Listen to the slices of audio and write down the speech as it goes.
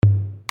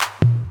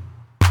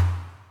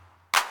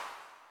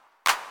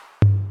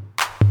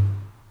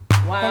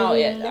Wow.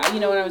 You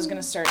know what I was going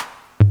to start?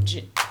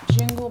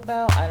 Jingle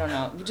Bell? I don't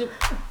know.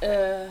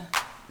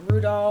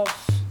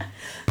 Rudolph.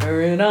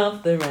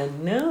 Rudolph the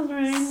Red-Nosed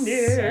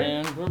Reindeer.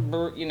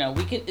 And, you know,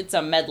 it's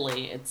a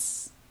medley.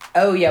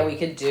 Oh, yeah, we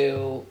could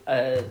do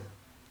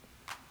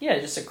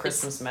just a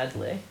Christmas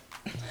medley.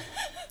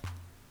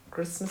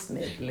 Christmas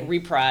medley.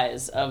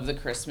 Reprise of the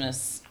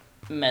Christmas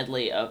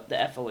medley of the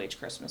FOH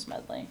Christmas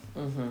medley.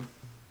 Mm-hmm.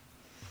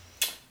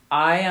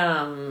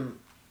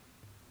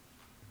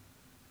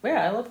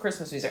 I love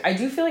Christmas music. I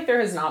do feel like there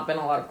has not been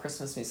a lot of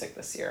Christmas music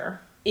this year.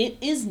 It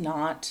is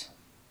not.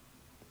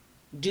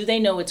 Do they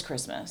know it's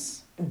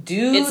Christmas?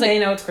 They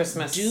know it's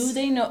Christmas? Do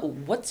they know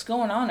what's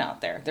going on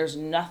out there? There's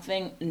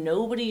nothing.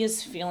 Nobody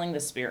is feeling the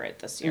spirit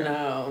this year.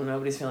 No,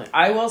 nobody's feeling.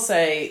 I will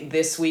say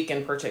this week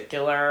in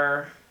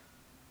particular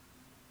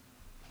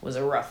was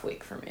a rough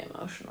week for me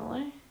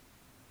emotionally.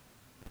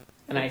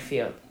 And I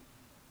feel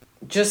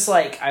just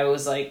like I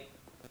was like,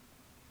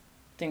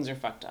 things are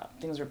fucked up.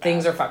 Things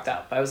are fucked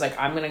up. I was like,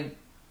 I'm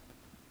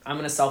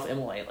gonna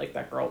self-immolate like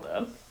that girl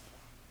did.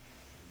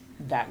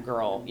 That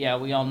girl. Yeah,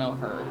 we all know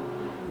her.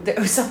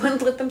 Someone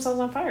lit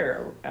themselves on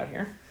fire out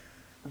here.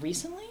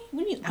 Recently?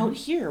 What do you mean out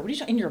here? What are you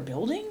talking? In your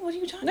building? What are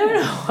you talking about?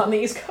 No, on the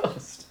East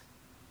Coast.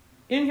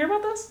 You didn't hear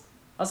about this?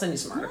 I'll send you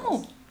some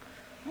articles.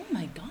 No. Oh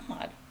my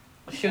god.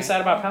 She was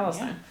sad about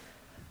Palestine.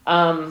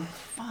 Yeah.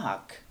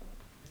 Fuck.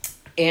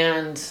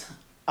 And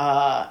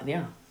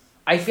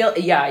I feel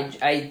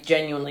I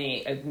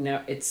genuinely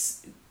know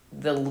it's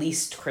the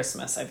least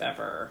Christmas I've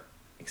ever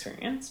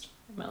experienced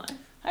in my life.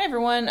 Hi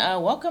everyone,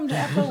 welcome to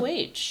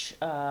FOH.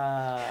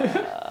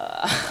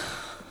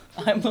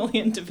 I'm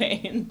Lillian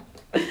Devane.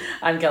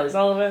 I'm Kelly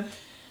Sullivan.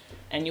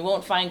 And you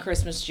won't find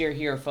Christmas cheer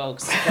here,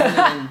 folks.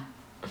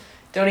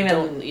 Don't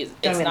even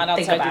it's not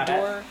outside your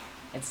door.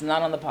 It's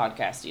not on the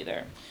podcast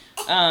either.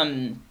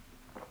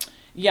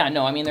 Yeah,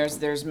 no, I mean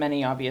there's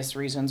many obvious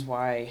reasons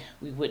why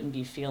we wouldn't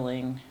be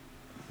feeling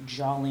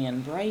jolly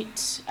and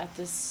bright at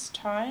this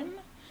time.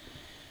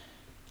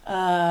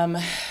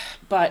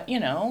 But you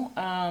know,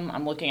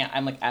 I'm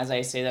like, as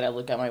I say that, I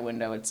look out my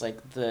window, it's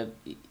like the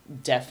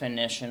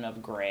definition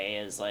of gray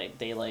is like,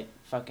 they like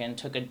fucking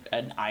took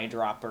an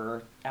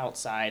eyedropper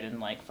outside and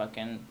like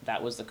fucking,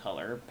 that was the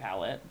color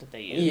palette that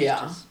they used.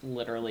 Yeah. Just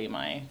literally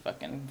my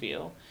fucking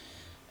view.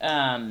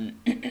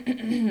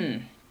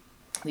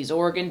 These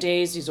Oregon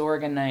days, these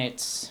Oregon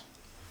nights,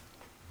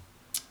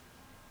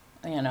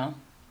 you know.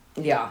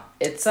 Yeah,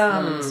 it's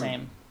the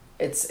same.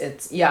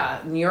 It's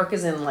New York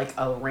is in like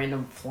a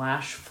random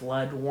flash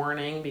flood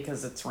warning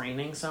because it's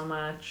raining so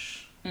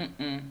much.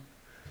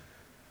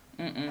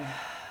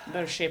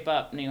 Better shape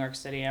up, New York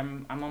City.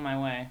 I'm on my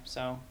way,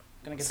 so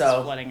gonna get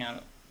this flooding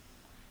out.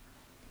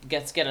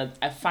 Get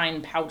a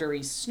fine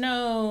powdery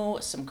snow,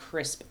 some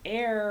crisp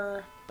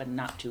air, but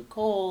not too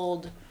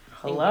cold.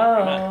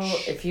 Hello.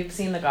 If you've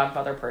seen The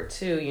Godfather Part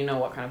 2, you know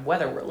what kind of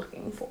weather we're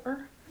looking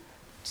for.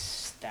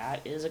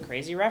 That is a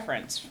crazy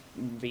reference.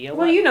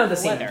 Well, you know the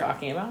scene I'm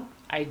talking about.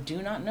 I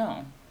do not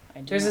know.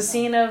 There's a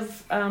scene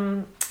of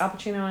Al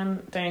Pacino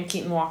and Diane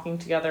Keaton walking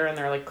together and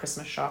they're like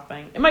Christmas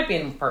shopping. It might be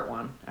in Part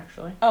 1,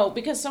 actually. Oh,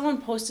 because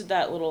someone posted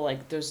that little,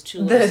 like, those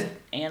two little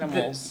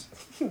animals.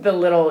 The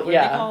little, what are they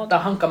called? The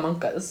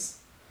hunkamunkas.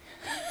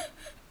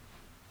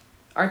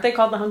 Aren't they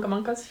called the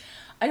hunkamunkas?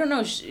 I don't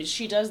know.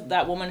 She does,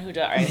 that woman who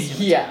does, I assume it's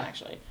yeah. woman,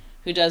 actually,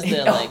 who does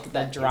the, like,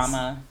 the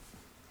drama.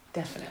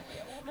 Definitely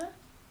a woman.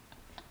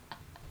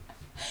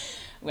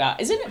 Yeah,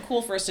 isn't it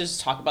cool for us to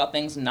just talk about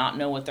things, not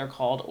know what they're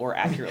called, or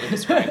accurately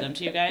describe them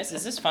to you guys?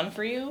 Is this fun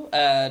for you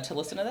to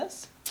listen to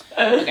this?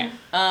 Okay.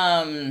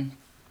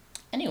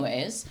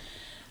 Anyways,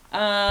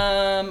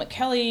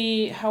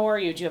 Kelly, how are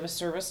you? Do you have a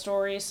service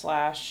story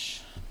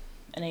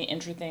 / any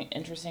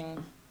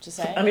interesting to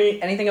say? I mean,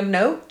 anything of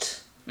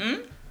note?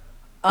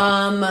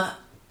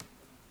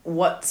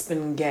 What's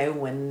been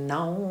going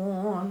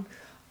on?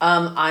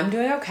 I'm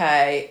doing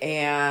okay,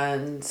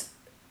 and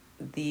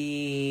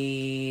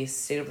the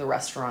state of the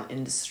restaurant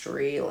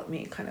industry, let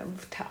me kind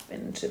of tap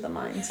into the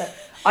mindset.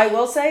 I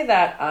will say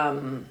that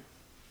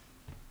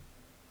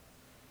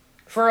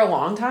for a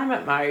long time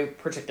at my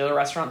particular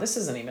restaurant, this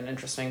isn't even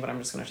interesting, but I'm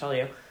just going to tell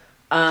you,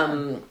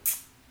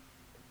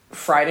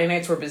 Friday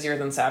nights were busier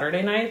than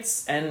Saturday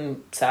nights,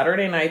 and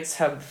Saturday nights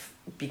have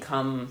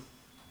become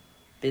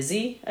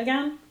busy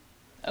again.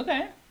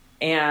 Okay.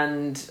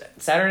 And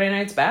Saturday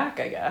night's back,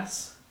 I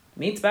guess.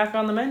 Meat's back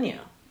on the menu.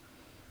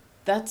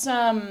 That's,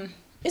 isn't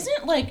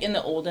it like in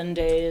the olden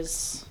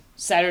days,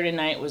 Saturday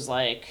night was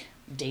like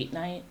date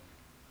night?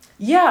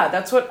 Yeah,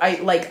 that's what I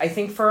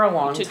think for a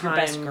long time. Took your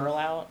best girl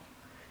out?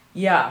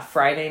 Yeah,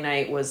 Friday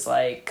night was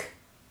like...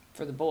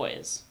 For the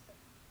boys.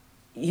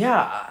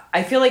 Yeah,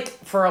 I feel like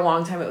for a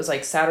long time it was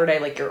like Saturday,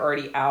 like you're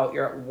already out,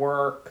 you're at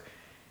work.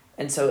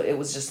 And so it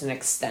was just an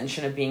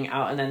extension of being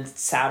out. And then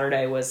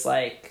Saturday was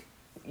like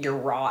your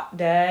rot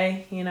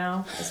day, you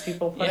know, as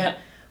people put it.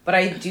 But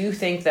I do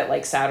think that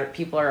like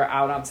people are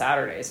out on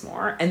Saturdays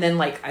more. And then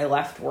like I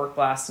left work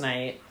last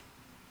night.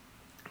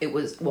 It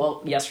was,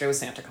 yesterday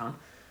was SantaCon.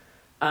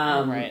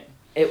 Right.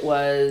 It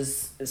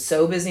was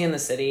so busy in the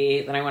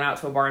city. Then I went out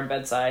to a bar in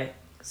Bedside.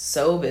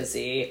 So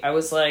busy. I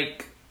was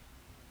like,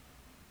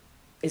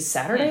 is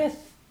Saturday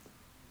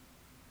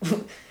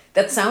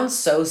that sounds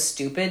so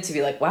stupid to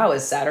be like, wow,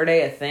 is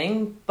Saturday a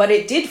thing? But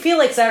it did feel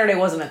like Saturday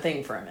wasn't a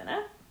thing for a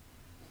minute.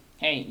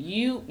 Hey,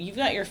 you've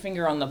got your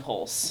finger on the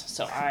pulse,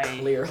 so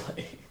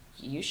Clearly.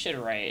 You should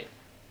write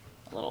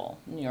a little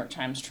New York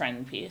Times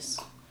trend piece.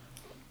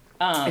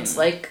 It's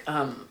like,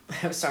 I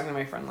was talking to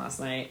my friend last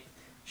night.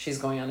 She's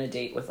going on a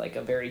date with like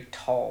a very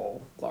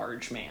tall,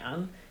 large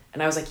man.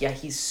 And I was like, yeah,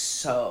 he's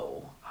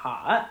so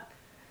hot.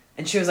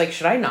 And she was like,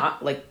 should I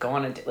not like go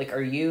on a date? Like,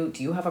 do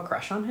you have a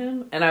crush on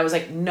him? And I was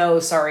like, no,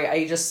 sorry.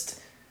 I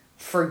just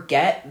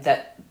forget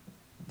that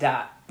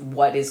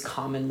what is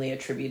commonly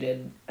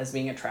attributed as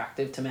being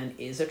attractive to men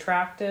is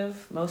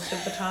attractive most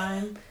of the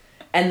time.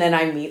 And then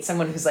I meet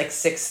someone who's like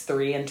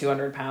 6'3" and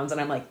 200 pounds, and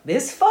I'm like,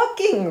 this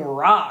fucking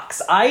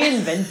rocks. I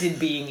invented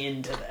being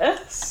into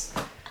this.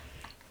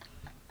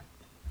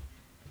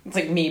 It's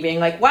like me being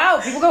like, wow,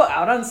 people go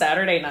out on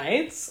Saturday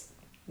nights?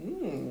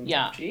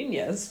 Yeah.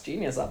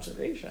 Genius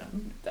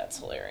observation. That's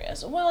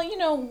hilarious. Well, you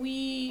know,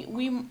 we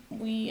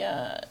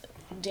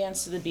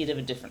dance to the beat of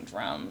a different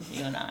drum,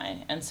 you and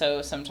I. And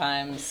so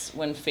sometimes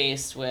when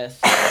faced with,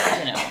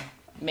 you know,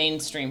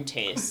 mainstream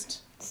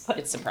taste,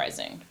 it's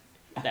surprising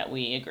that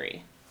we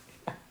agree.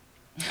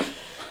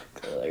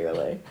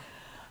 Clearly.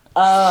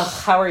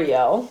 How are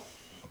you?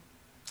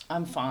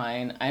 I'm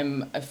fine.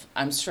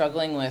 I'm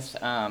struggling with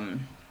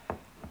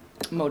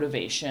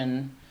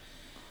motivation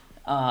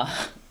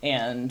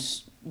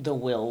and the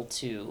will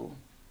to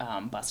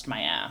bust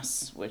my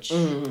ass, which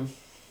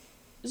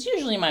is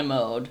usually my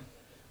mode.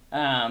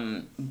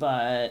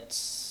 But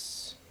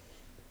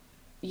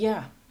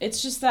yeah,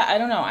 it's just that I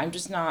don't know. I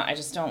just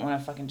don't want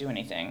to fucking do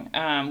anything.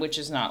 Which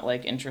is not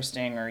like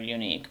interesting or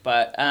unique,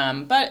 but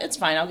it's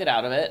fine. I'll get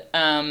out of it.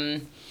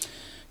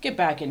 Get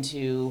back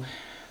into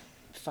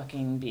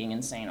fucking being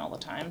insane all the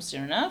time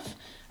soon enough.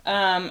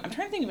 I'm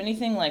trying to think of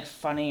anything like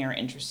funny or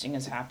interesting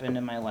has happened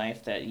in my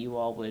life that you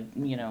all would,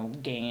 you know,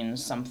 gain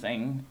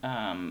something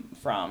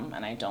from,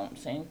 and I don't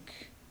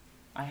think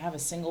I have a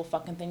single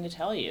fucking thing to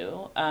tell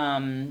you.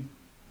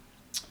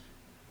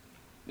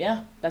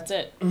 Yeah, that's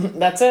it.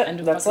 That's it. End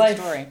of That's fucking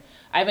life. story.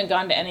 I haven't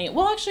gone to any.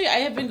 Well, actually, I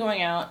have been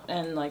going out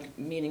and like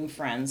meeting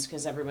friends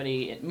because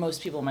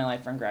most people in my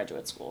life are in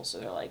graduate school, so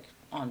they're like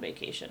on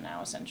vacation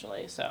now,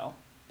 essentially. So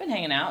been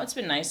hanging out. It's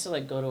been nice to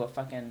like go to a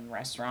fucking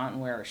restaurant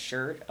and wear a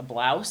shirt, a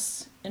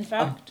blouse. In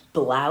fact, A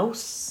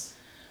blouse.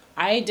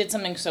 I did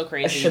something so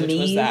crazy, A which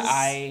was chemise? that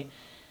I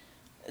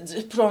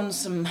put on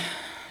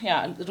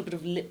a little bit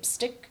of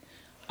lipstick.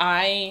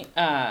 I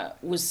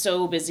was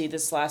so busy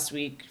this last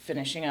week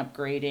finishing up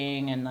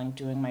grading and like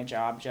doing my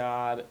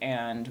job,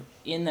 and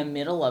in the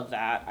middle of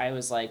that I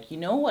was like, you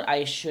know what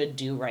I should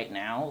do right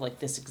now, like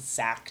this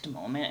exact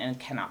moment, and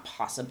cannot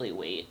possibly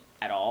wait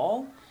at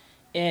all,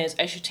 is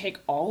I should take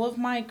all of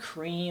my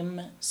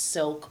cream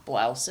silk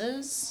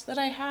blouses that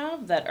I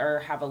have that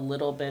have a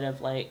little bit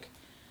of like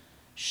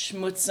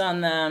schmutz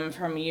on them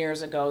from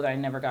years ago that I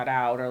never got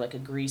out, or like a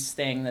grease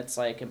thing that's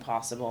like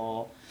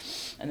impossible,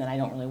 and then I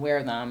don't really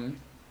wear them,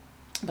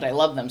 but I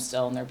love them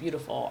still and they're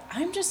beautiful.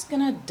 I'm just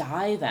gonna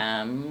dye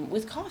them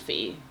with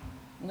coffee.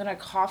 I'm gonna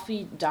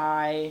coffee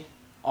dye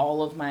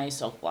all of my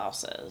silk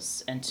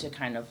blouses into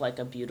kind of like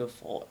a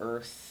beautiful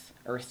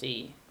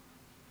earthy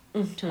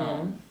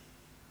tone.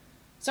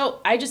 So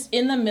I just,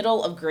 in the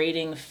middle of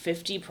grading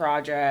 50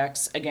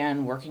 projects,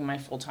 again, working my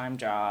full-time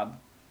job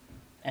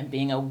and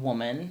being a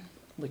woman,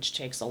 which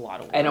takes a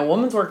lot of work. And a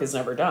woman's work is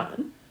never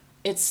done.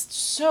 It's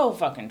so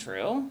fucking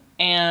true.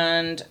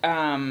 And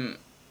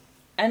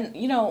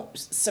you know,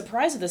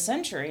 surprise of the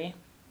century,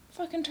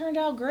 fucking turned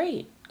out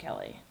great,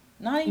 Kelly.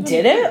 Not even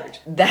Did weird.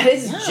 it? That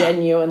is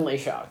genuinely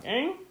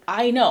shocking.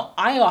 I know.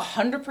 I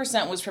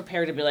 100% was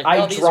prepared to be like,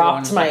 I these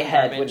dropped are my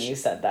head garbage. when you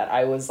said that.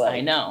 I was like,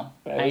 I know.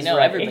 ready.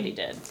 Everybody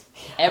did.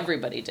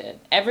 Everybody did.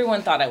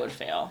 Everyone thought I would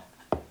fail.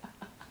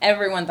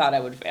 Everyone thought I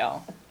would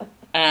fail.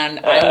 And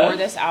I wore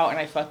this out, and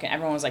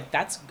everyone was like,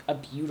 that's a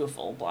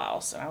beautiful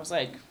blouse. And I was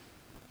like,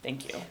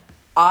 thank you.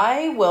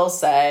 I will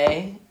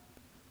say,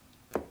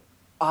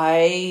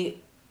 I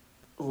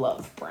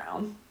love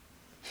brown.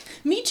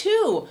 Me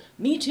too.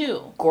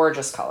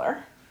 Gorgeous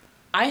color.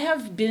 I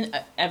have been,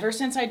 ever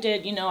since I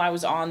did, you know, I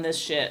was on this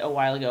shit a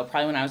while ago,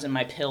 probably when I was in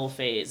my pill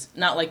phase.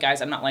 Not like,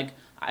 guys, I'm not like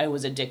I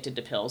was addicted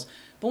to pills.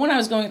 But when I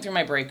was going through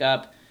my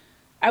breakup,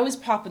 I was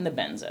popping the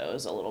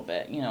benzos a little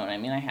bit. You know what I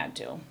mean? I had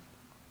to.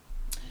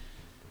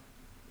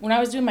 When I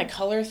was doing my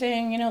color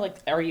thing, you know, like,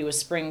 are you a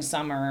spring,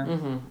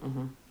 summer,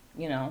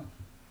 you know,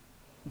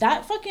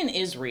 that fucking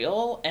is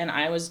real. And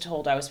I was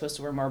told I was supposed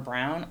to wear more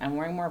brown. I'm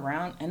wearing more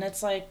brown. And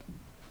it's like,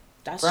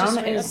 that's brown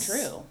just straight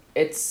up true.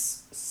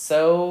 It's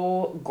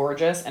so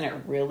gorgeous, and I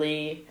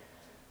really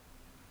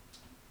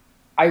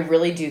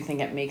do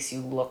think it makes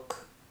you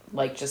look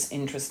like just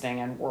interesting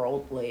and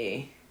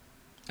worldly.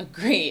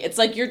 Agree. It's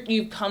like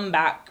you come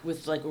back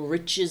with like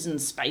riches and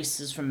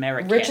spices from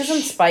Marrakesh. Riches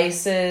and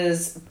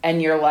spices,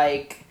 and you're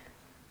like,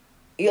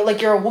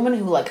 you're a woman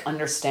who like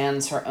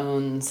understands her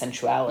own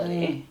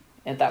sensuality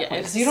at that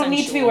point, because you don't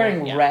need to be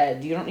wearing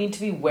red, you don't need to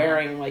be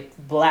wearing like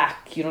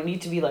black, you don't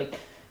need to be like,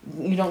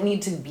 you don't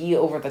need to be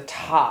over the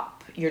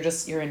top, you're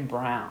in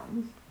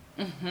brown.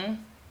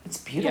 It's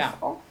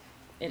beautiful.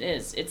 It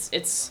is.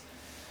 It's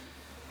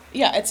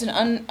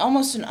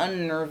almost an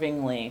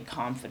unnervingly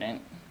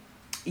confident.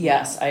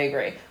 Yes, I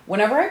agree.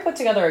 Whenever I put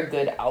together a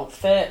good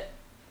outfit,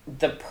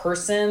 the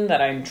person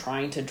that I'm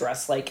trying to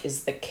dress like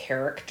is the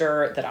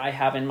character that I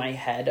have in my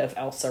head of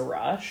Elsa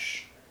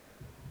Rush.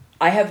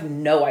 I have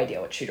no idea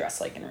what she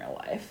dressed like in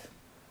real life.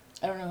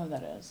 I don't know who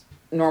that is.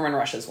 Norman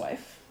Rush's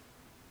wife.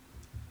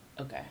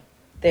 Okay.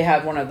 They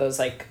have one of those,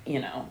 like, you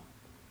know,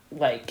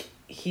 like,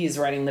 he's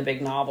writing the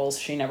big novels.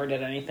 She never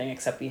did anything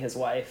except be his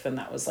wife, and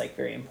that was, like,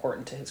 very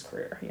important to his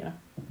career, you know?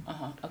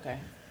 Okay.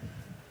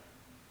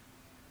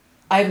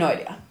 I have no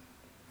idea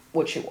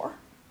what she wore.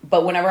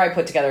 But whenever I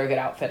put together a good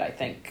outfit, I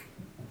think...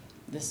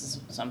 This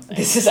is something.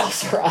 This is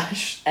Elsa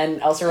Rush.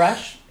 And Elsa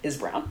Rush is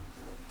brown.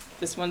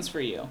 This one's for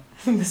you.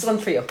 This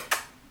one's for you.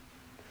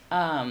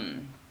 Wow,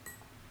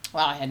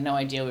 I had no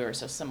idea we were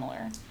so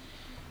similar.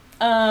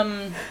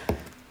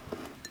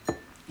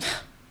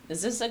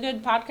 Is this a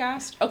good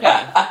podcast?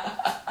 Okay.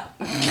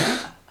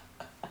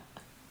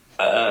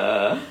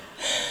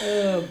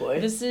 Oh, boy.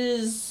 This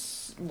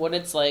is what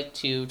it's like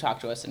to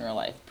talk to us in real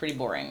life. Pretty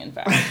boring, in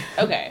fact.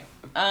 Okay.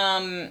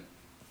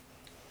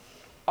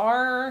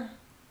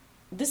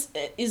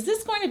 Is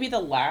this going to be the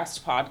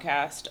last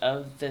podcast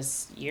of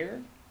this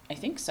year? I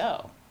think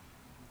so.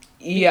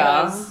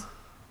 Because,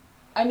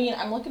 I mean,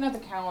 I'm looking at the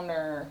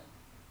calendar.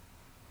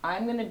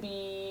 I'm gonna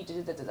be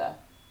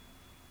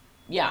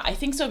Yeah, I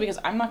think so, because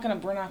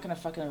we're not gonna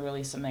fucking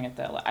release something at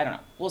the. I don't know.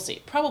 We'll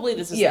see. Probably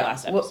this is the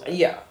last episode.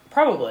 Well,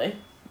 probably.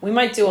 We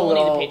might do a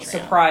little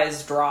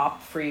surprise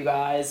drop for you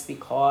guys,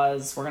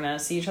 because we're gonna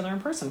see each other in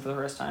person for the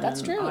first time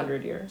in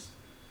 100 years.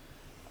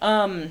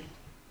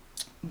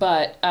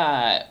 But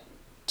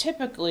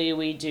typically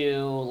we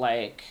do,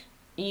 like,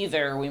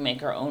 either we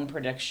make our own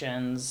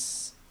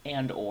predictions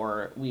and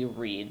or we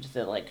read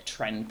the, like,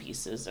 trend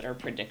pieces that are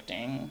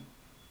predicting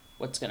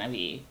what's going to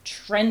be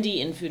trendy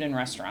in food and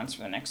restaurants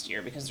for the next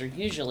year, because they're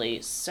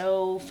usually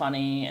so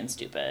funny and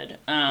stupid.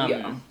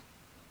 And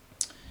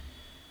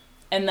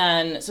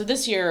then, so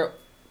this year,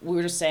 we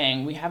were just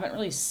saying we haven't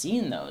really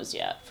seen those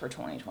yet for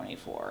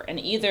 2024. And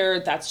either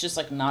that's just,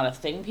 like, not a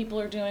thing people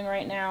are doing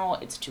right now,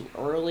 it's too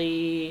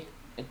early,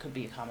 it could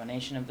be a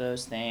combination of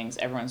those things,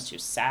 everyone's too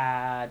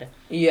sad.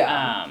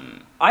 Yeah.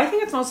 I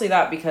think it's mostly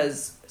that,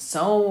 because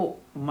so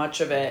much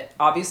of it,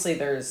 obviously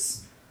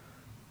there's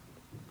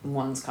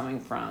ones coming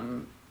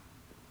from,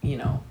 you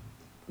know,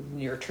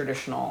 your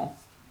traditional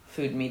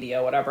food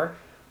media, whatever.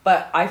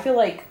 But I feel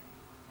like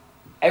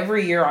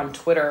every year on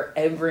Twitter,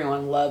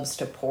 everyone loves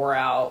to pour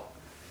out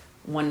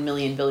 1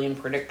 million billion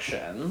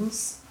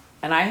predictions.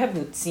 And I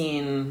haven't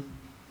seen,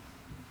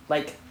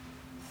 like,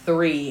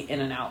 3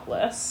 in-and-out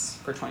lists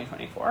for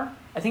 2024.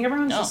 I think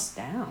everyone's just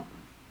down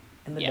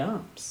in the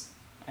dumps.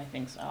 I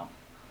think so.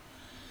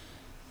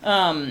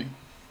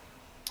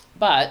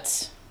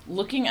 But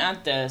looking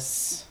at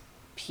this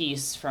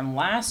piece from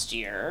last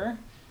year,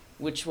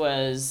 which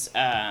was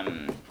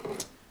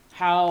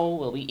how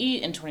will we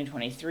eat in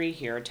 2023?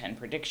 Here are 10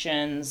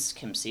 predictions.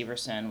 Kim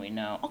Severson, we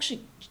know.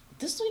 Actually,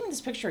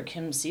 this picture of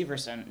Kim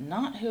Severson,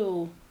 not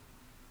who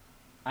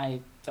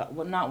I thought,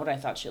 well, not what I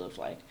thought she looked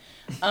like.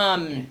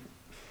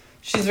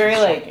 She's very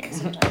like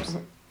sometimes.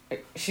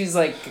 She's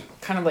like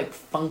kind of like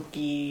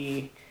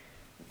funky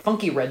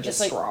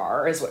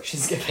registrar is what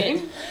she's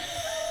giving.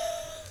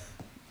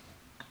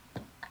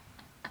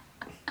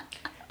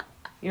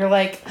 You're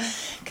like,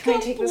 can I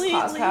take this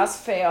class pass?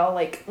 Fail?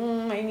 Like,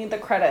 I need the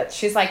credits.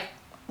 She's like,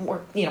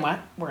 you know what?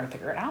 We're gonna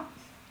figure it out.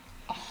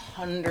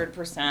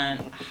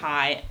 100%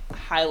 high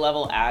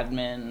level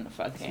admin.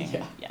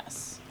 Fucking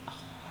yes,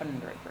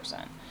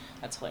 100%.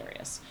 That's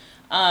hilarious.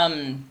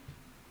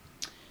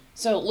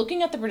 So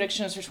looking at the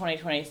predictions for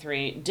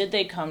 2023, did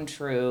they come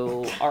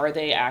true? Are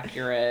they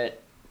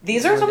accurate?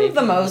 These are some of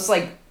the most,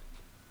 like,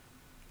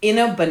 in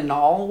a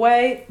banal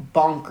way,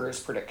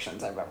 bonkers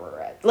predictions I've ever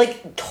read.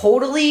 Like,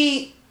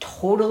 totally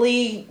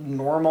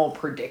normal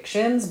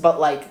predictions, but,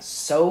 like,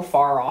 so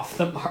far off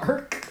the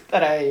mark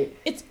that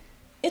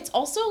It's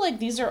also, like,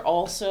 these are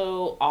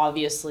also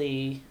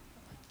obviously...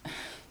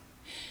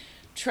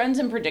 Trends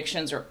and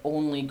predictions are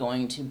only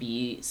going to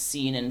be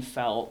seen and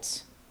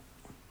felt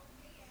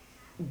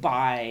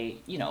by,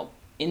 you know,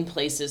 in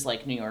places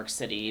like New York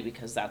City,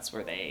 because that's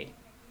where they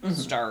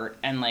start,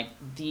 and, like,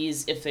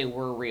 these, if they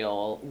were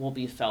real, will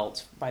be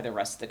felt by the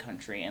rest of the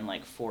country in,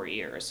 like, 4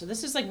 years. So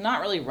this is, like,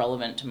 not really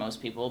relevant to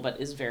most people, but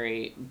it's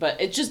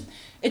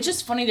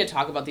just funny to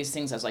talk about these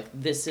things as, like,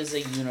 this is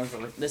a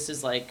universe, this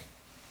is, like,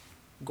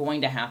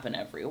 going to happen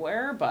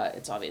everywhere, but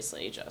it's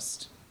obviously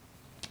just...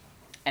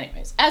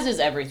 Anyways, as is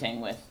everything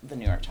with the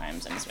New York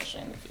Times, and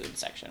especially in the food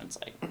section, it's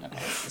like, okay,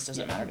 this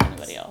doesn't matter to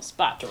anybody else.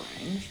 But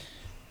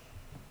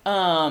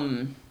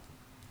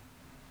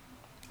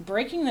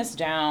breaking this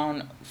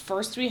down,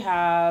 first we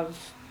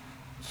have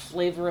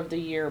flavor of the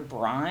year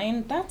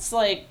brine. That's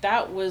like,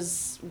 that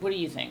was, what do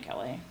you think,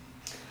 Kelly?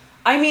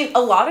 I mean,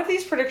 a lot of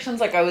these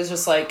predictions, like, I was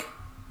just like,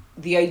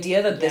 the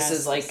idea that this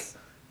is like,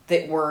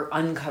 that we're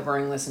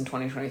uncovering this in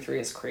 2023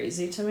 is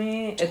crazy to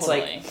me. Totally. It's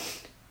like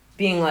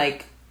being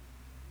like,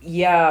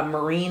 yeah,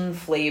 marine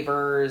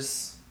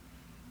flavors,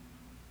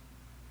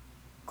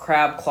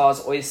 crab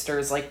claws,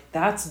 oysters, like,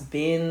 that's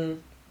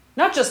been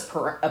not just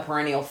a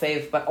perennial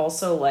fave, but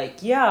also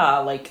like, yeah,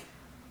 like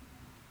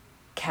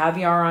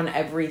caviar on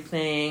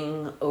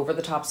everything, over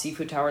the top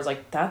seafood towers,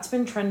 like, that's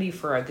been trendy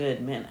for a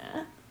good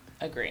minute.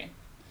 Agree.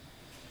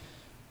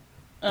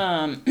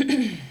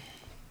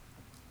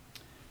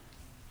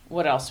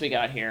 What else we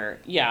got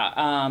here?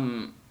 Yeah,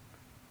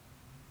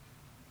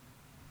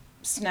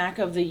 snack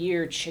of the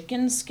year,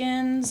 chicken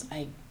skins.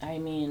 I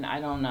mean, I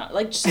don't know.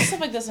 Like, just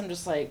stuff like this, I'm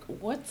just like,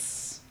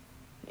 what's...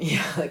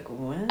 Yeah, like,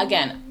 what?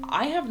 Again,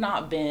 I have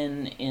not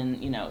been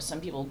in, you know,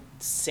 some people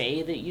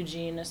say that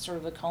Eugene is sort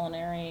of the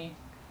culinary,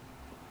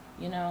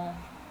 you know,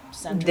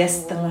 center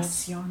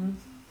Destinación.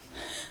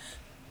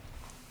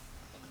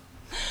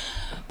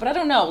 But I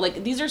don't know,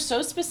 like, these are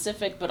so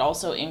specific but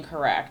also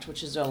incorrect,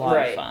 which is a lot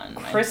of fun.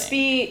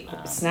 Crispy,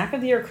 snack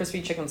of the year,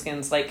 crispy chicken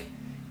skins. Like,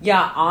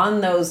 yeah, on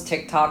those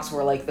TikToks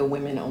where, like, the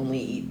women only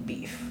eat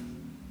beef.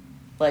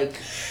 Like,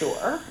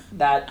 sure.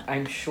 That,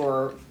 I'm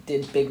sure,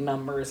 did big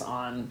numbers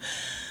on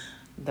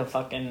the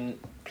fucking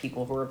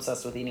people who are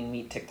obsessed with eating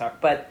meat TikTok.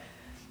 But,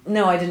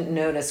 no, I didn't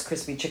notice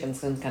crispy chicken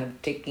skins kind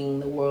of taking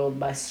the world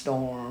by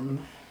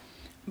storm.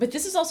 But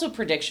this is also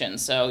prediction,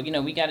 so, you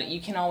know,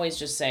 you can always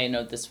just say,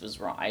 no, this was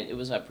wrong. It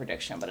was a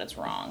prediction, but it's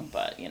wrong.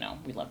 But, you know,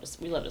 we love to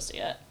see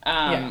it.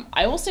 Yeah.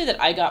 I will say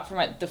that I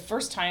got the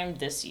first time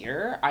this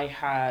year, I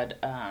had,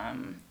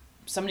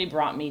 somebody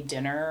brought me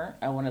dinner.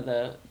 One of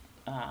the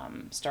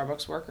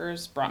Starbucks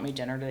workers brought me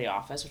dinner to the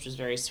office, which was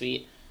very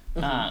sweet.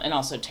 Mm-hmm. And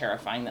also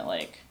terrifying that,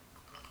 like,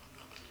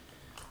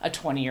 a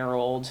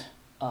 20-year-old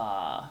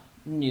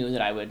knew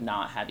that I would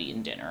not have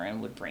eaten dinner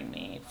and would bring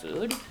me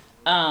food.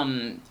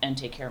 And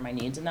take care of my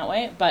needs in that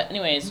way. But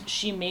anyways,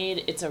 she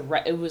made,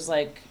 it was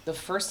like the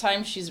first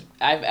time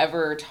I've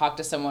ever talked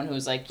to someone who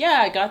was like, yeah,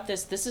 I got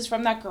this is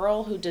from that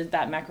girl who did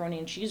that macaroni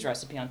and cheese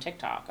recipe on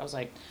TikTok. I was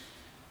like,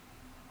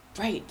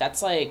 right,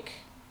 that's like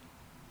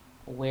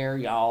where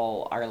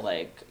y'all are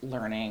like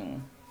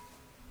learning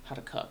how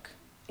to cook.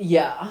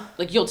 Yeah.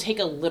 Like, you'll take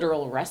a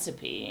literal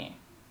recipe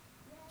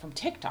from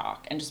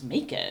TikTok and just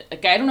make it.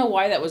 Like, I don't know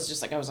why that was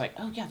just like, I was like,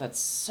 oh yeah, that's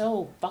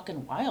so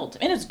fucking wild.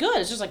 And it's good.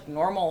 It's just like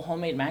normal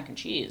homemade mac and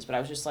cheese. But I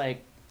was just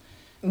like,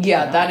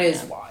 yeah, that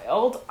is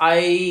wild.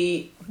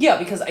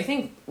 Because I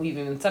think we've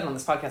even said on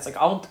this podcast, like,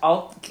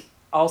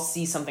 I'll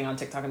see something on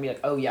TikTok and be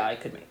like, oh yeah, I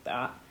could make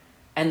that.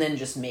 And then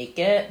just make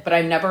it. But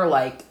I'm never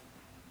like,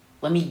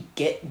 let me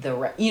get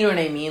you know what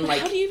I mean? But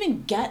like, how do you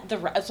even get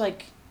it's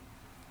like,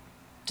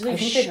 do they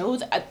show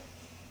that?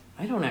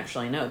 I don't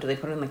actually know. Do they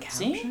put it in the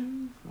caption? See?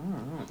 I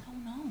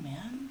don't know,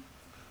 man.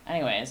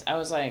 Anyways, I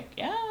was like,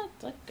 yeah,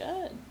 it's like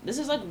good. This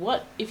is like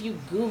what if you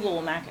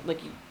Google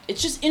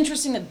it's just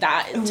interesting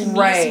that to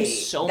me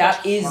seems so much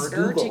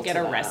harder to get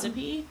a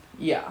recipe.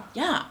 Yeah.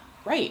 Yeah.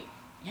 Right.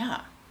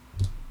 Yeah.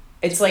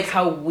 It's like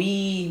how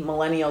we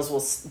millennials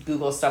will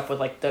Google stuff with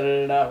like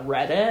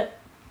Reddit.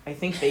 I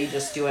think they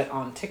just do it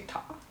on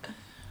TikTok.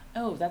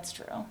 Oh, that's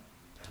true.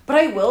 But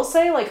I will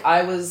say, like,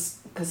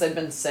 because I've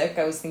been sick,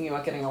 I was thinking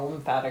about getting a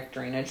lymphatic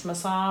drainage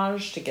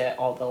massage to get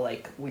all the,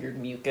 like, weird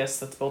mucus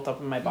that's built up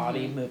in my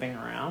body moving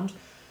around.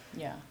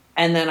 Yeah.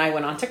 And then I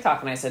went on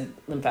TikTok and I said,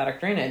 lymphatic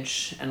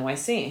drainage,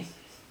 NYC.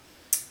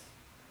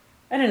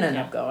 I didn't end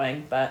up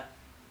going, but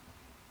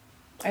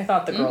I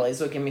thought the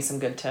girlies would give me some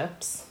good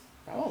tips.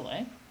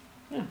 Probably.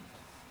 Yeah.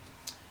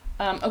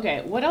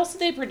 Okay, what else did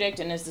they predict,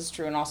 and is this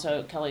true? And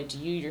also, Kelly, do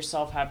you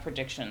yourself have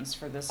predictions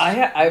for this?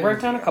 I wrote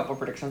down a couple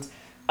predictions.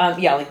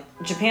 Yeah,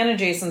 like, Japan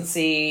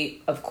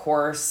adjacency, of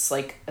course,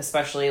 like,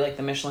 especially, like,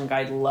 the Michelin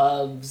Guide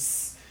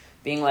loves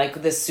being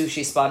like, this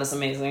sushi spot is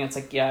amazing. It's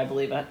like, yeah, I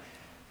believe it.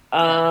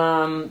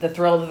 The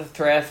thrill of the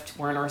thrift,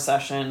 we're in a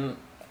recession.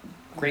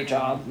 Great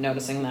job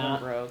noticing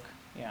that. Broke,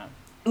 yeah.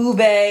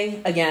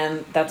 Ube,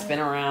 again, that's been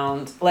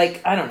around.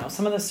 Like, I don't know,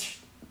 some of this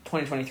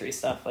 2023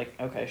 stuff, like,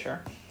 okay, sure.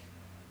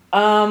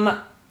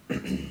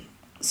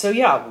 So,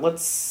 yeah,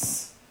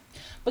 let's...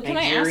 But can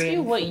I ask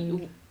you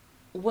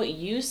what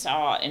you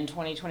saw in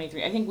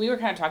 2023? I think we were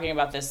kind of talking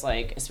about this,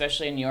 like,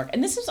 especially in New York.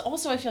 And this is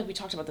also, I feel like we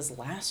talked about this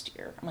last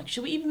year. I'm like,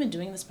 should we even been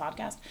doing this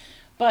podcast?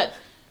 But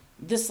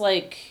this,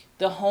 like,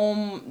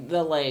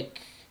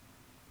 like,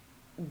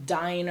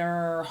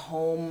 diner,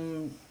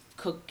 home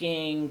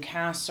cooking,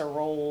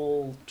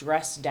 casserole,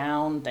 dress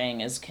down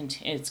thing it's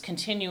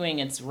continuing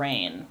its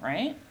reign,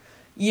 right?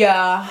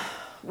 Yeah.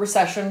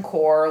 Recession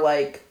core,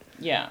 like...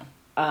 Yeah.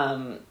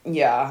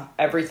 Yeah,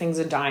 everything's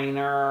a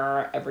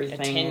diner, everything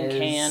a tin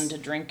can to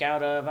drink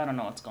out of, I don't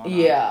know what's going on.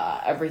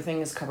 Yeah,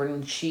 everything is covered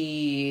in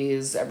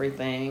cheese,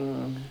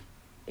 everything,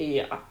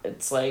 yeah,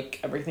 it's like,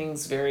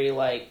 everything's very,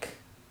 like,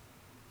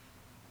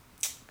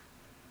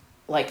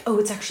 oh,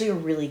 it's actually a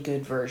really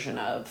good version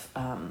of,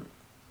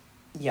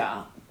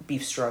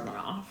 beef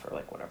stroganoff or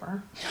like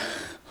whatever.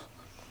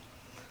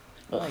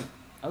 Like,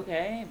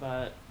 okay,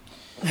 but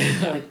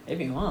like, if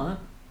you want.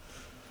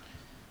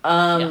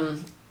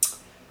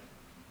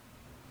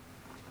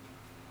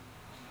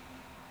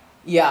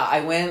 Yeah,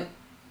 I went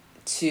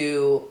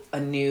to a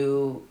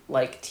new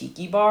like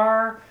tiki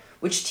bar,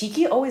 which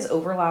tiki always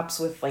overlaps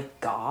with like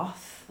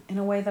goth in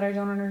a way that I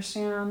don't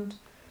understand.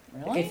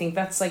 Really? Like, I think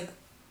that's like,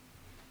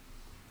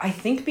 I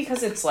think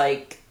because it's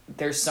like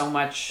there's so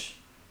much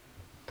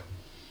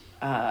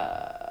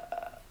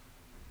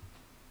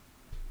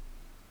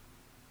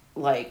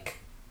like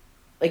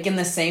in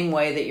the same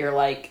way that you're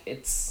like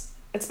it's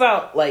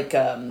about like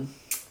a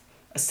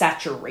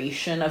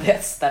saturation of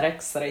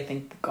aesthetics that I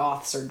think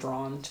goths are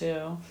drawn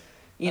to.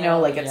 You know,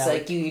 like it's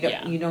like you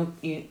don't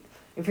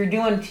if you're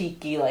doing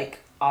tiki, like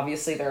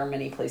obviously there are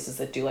many places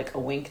that do like a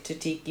wink to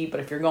tiki, but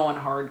if you're going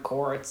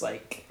hardcore, it's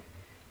like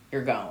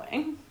you're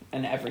going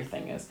and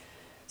everything is.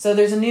 So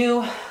there's a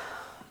new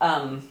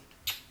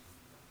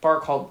bar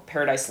called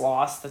Paradise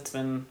Lost that's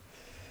been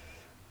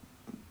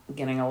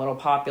getting a little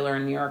popular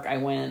in New York. I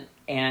went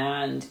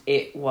and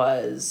it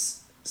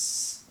was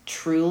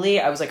truly,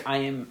 I was like, I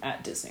am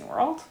at Disney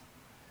World.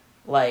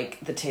 Like,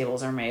 the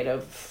tables are made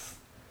of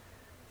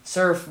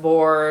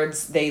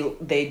surfboards.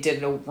 They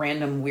did a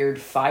random weird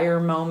fire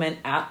moment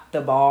at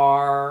the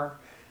bar.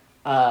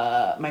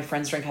 My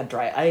friend's drink had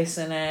dry ice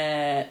in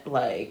it.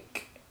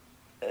 Like,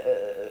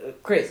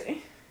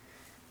 crazy.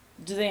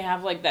 Do they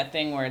have like that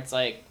thing where it's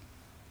like,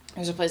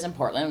 there's a place in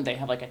Portland, they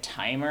have like a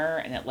timer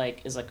and it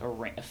like is like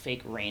a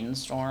fake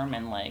rainstorm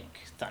and like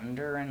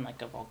thunder and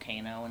like a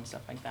volcano and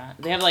stuff like that.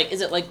 They have like,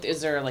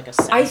 is there like a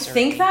sensory? I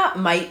think that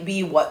might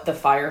be what the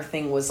fire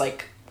thing was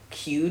like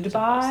cued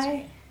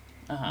by.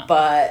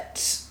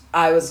 But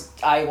I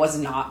was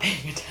not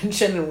paying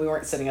attention and we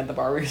weren't sitting at the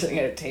bar, we were sitting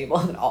at a table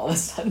and then all of a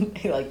sudden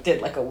he like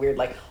did like a weird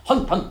like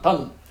hun hun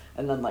hun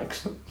and then like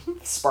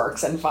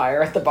sparks and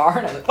fire at the bar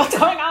and I'm like, what's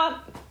going on?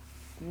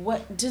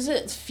 What does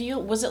it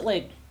feel? Was it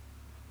like,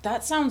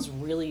 that sounds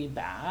really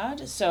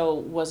bad. So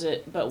was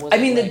it? I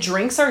mean, the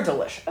drinks are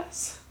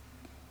delicious.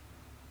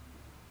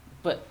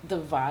 But the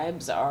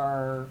vibes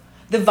are.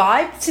 The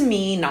vibe to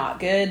me not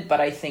good,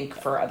 but I think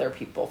for other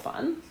people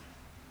fun.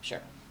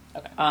 Sure.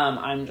 Okay.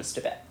 I'm just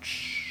a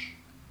bitch.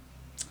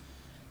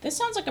 This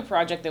sounds like a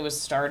project that was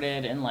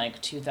started in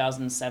like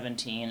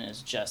 2017 and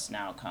has just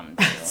now come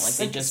to. Like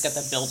they just got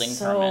the building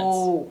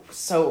permits.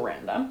 So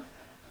random.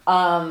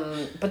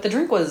 But the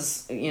drink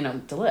was,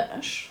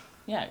 delish.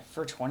 Yeah,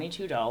 for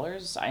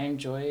 $22, I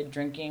enjoyed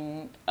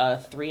drinking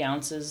 3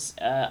 ounces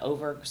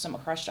over some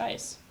crushed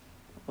ice.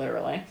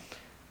 Literally.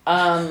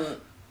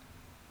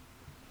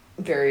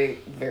 Very,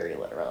 very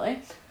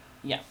literally.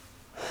 Yeah.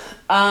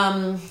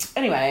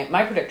 Anyway,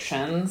 my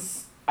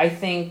predictions. I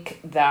think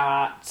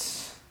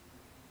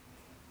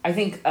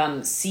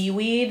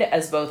seaweed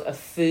as both a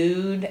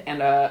food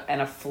and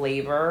a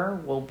flavor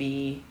will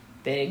be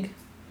big.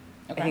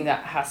 Okay. I think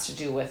that has to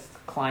do with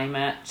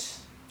climate.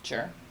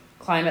 Sure.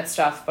 Climate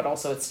stuff, but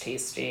also it's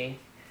tasty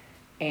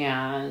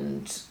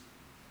and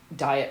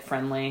diet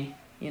friendly.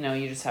 You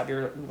just have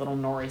your little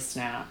nori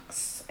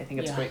snacks. I think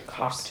it's great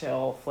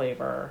cocktail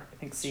flavor. I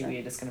think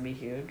seaweed is going to be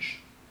huge.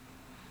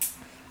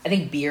 I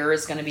think beer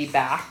is going to be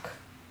back.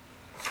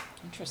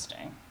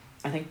 Interesting.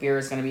 I think beer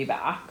is going to be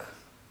back.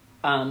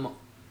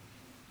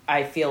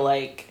 I feel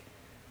like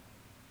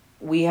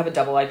we have a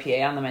double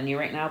IPA on the menu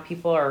right now.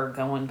 People are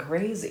going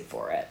crazy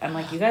for it. I'm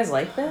like, you guys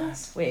like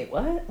this? Wait,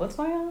 what? What's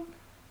going on?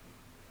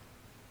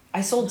 I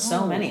sold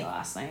so many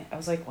last night. I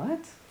was like, what?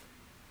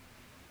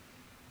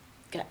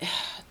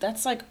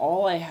 That's like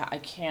all I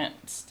have.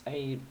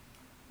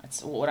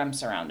 That's what I'm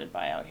surrounded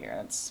by out here.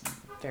 That's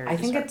very I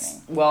think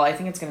it's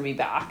going to be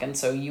back. And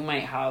so you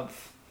might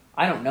have,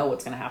 I don't know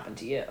what's going to happen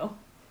to you.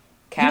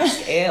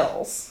 Cask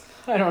ales.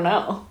 I don't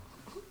know.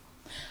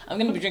 I'm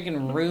going to be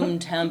drinking room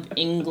temp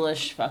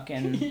English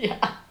fucking.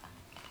 Yeah.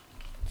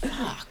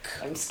 Fuck.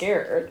 I'm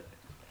scared.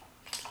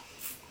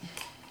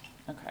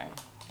 Okay.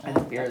 I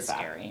think beer is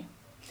scary.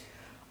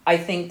 I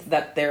think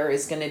that there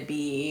is going to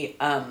be,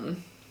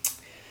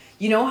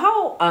 you know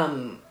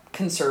how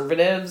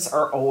conservatives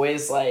are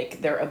always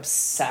like, they're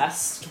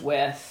obsessed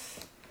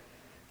with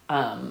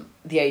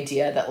the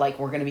idea that like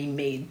we're going to be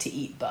made to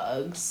eat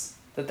bugs,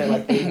 that they're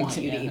like, they want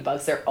you to eat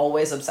bugs. They're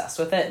always obsessed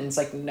with it. And it's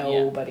like,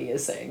 nobody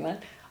is saying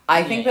that.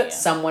 I think that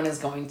someone is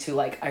going to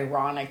like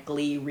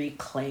ironically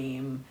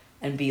reclaim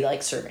and be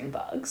like serving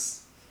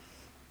bugs.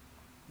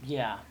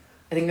 Yeah.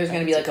 I think there's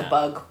going to be like a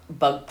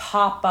bug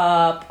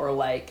pop-up, or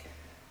like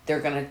they're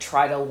going to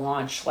try to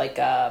launch like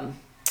the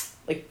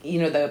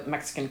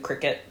Mexican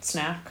cricket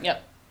snack.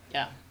 Yep.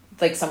 Yeah.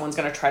 Like someone's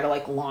going to try to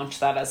like launch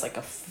that as like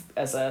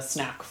as a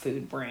snack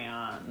food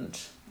brand.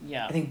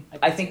 Yeah.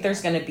 I think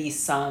there's going to be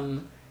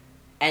some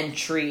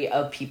entry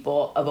of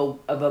people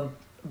of a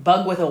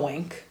bug with a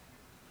wink.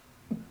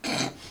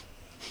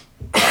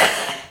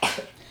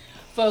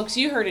 Folks,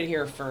 you heard it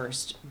here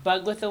first.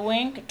 Bug with a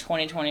Wink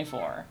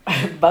 2024.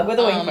 Bug with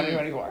a Wink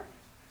 2024.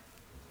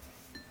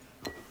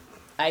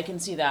 I can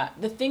see that.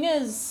 The thing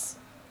is,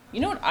 You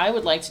know what I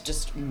would like to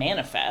just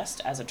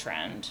manifest as a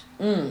trend?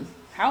 Mm.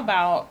 How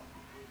about,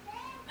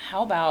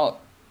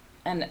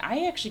 and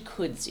I actually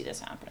could see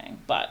this happening,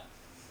 but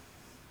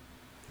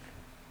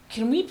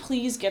can we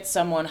please get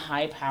someone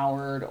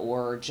high-powered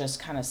or just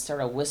kind of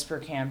start a whisper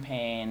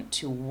campaign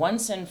to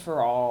once and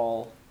for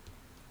all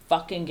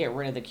fucking get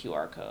rid of the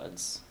QR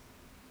codes?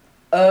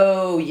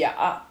 Oh,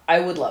 yeah. I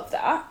would love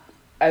that.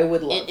 I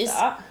would love that. It is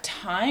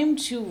time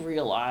to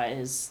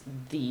realize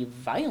the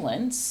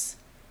violence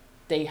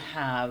they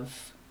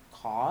have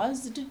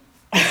caused,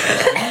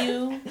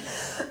 continue to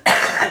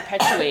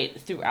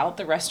perpetuate throughout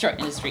the restaurant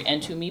industry,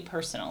 and to me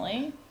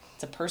personally.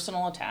 It's a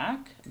personal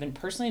attack. I've been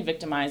personally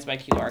victimized by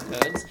QR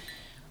codes.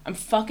 I'm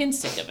fucking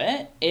sick of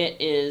it. It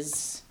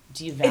is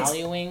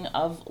devaluing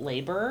of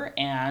labor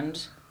and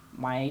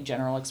my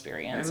general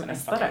experience, and I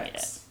fucking hate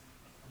it.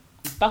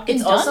 I'm fucking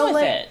it's done also with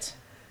like, it.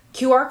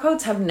 QR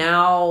codes have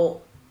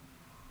now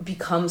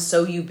become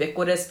so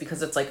ubiquitous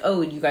because it's like,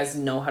 oh, you guys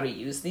know how to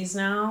use these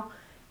now.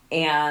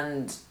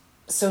 And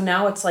so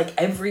now it's like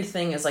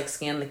everything is like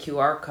scan the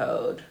QR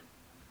code,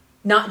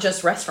 not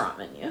just restaurant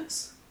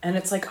menus. And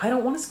it's like, I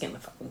don't want to scan the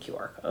fucking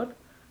QR code.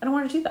 I don't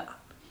want to do that.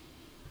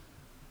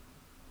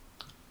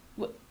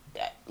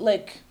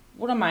 Like,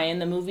 what am I, in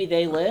the movie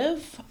They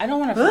Live? I don't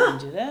want to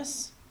fucking do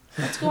this.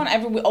 What's going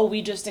on?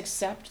 We just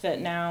accept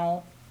that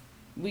now.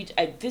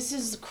 This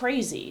is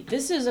crazy.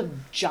 This is a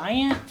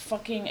giant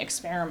fucking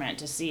experiment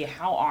to see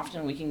how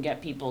often we can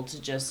get people to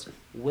just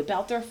whip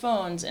out their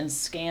phones and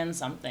scan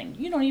something.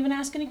 You don't even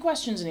ask any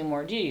questions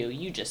anymore, do you?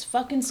 You just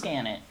fucking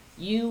scan it.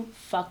 You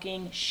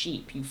fucking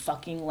sheep. You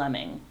fucking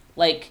lemming.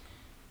 Like,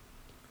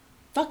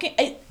 fucking,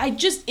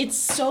 it's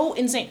so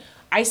insane.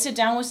 I sit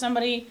down with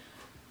somebody,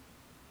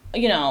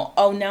 now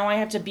I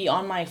have to be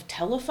on my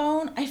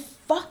telephone. I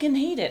fucking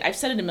hate it. I've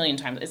said it a million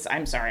times.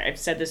 I'm sorry. I've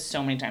said this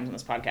so many times on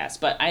this podcast,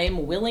 but I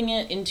am willing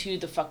it into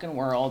the fucking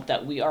world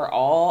that we are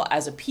all,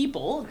 as a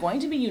people, going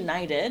to be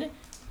united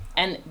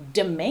and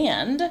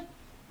demand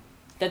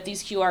that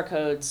these QR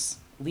codes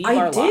leave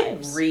our lives. I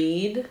did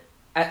read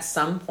at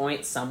some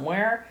point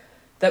somewhere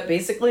that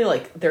basically,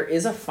 like, there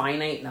is a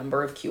finite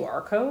number of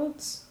QR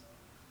codes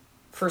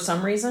for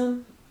some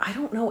reason. I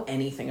don't know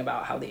anything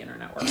about how the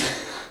internet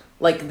works,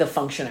 like the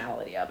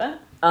functionality of it.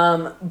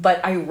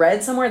 But I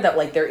read somewhere that,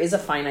 like, there is a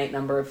finite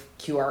number of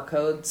QR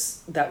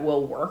codes that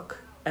will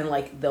work, and,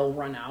 like, they'll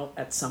run out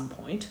at some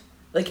point.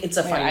 Like, it's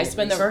a finite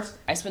resource.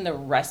 I spend the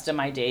rest of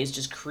my days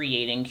just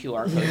creating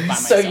QR codes by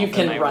myself so you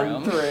can in my run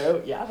room.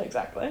 through. Yeah,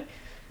 exactly.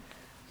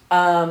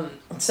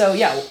 So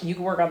yeah, you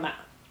can work on that.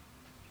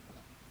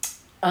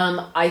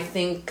 I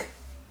think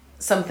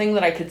something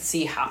that I could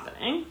see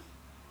happening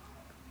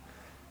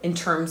in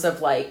terms of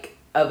like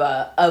of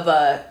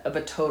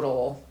a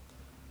total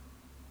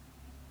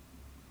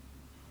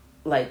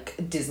like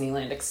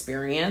Disneyland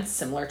experience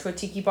similar to a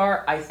tiki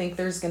bar. I think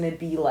there's gonna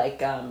be like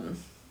kind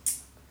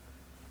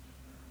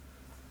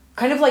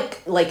of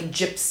like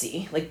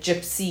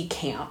gypsy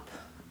camp.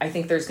 I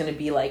think there's going to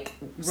be like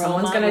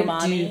someone's going to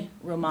do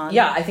Romani.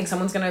 Yeah, I think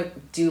someone's going to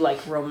do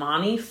like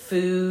Romani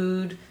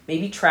food,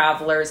 maybe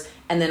travelers,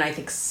 and then I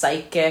think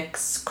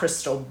psychics,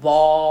 crystal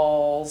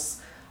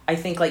balls. I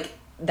think like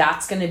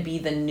that's going to be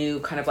the new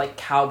kind of like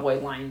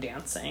cowboy line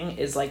dancing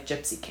is like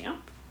gypsy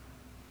camp.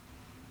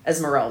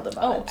 Esmeralda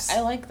vibes. Oh,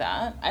 I like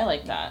that.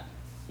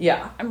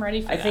 Yeah. I'm ready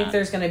for that. I think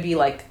there's going to be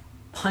like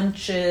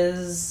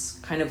punches,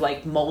 kind of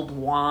like mulled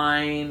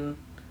wine.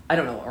 I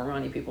don't know what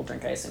Romani people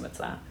drink. I assume it's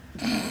that.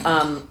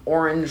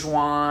 Orange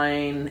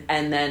wine,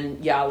 and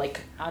then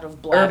like out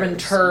of bladders, urban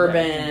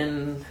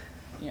turban.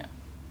 Yeah.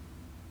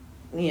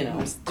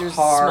 There's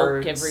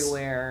smoke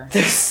everywhere.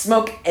 There's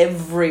smoke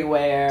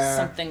everywhere.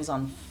 Something's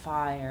on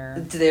fire.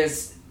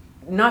 There's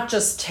not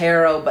just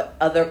tarot, but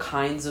other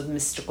kinds of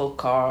mystical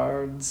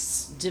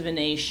cards.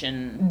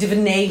 Divination.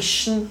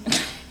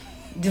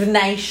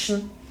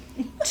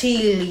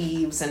 Tea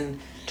leaves and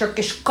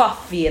Turkish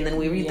coffee, and then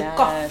we read the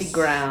coffee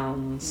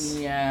grounds.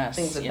 Yes.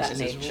 Things of that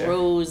nature.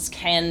 Rose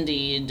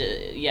candied.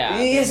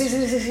 Yeah.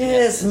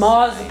 Yes.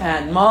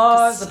 Marzipan.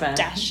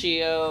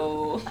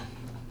 Pistachio.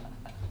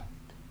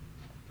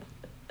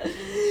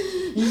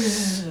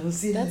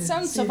 Yes. That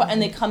sounds so fun.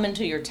 And they come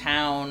into your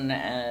town,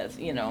 this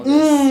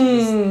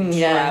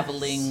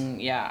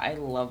traveling. Yeah, I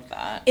love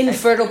that.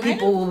 Infertile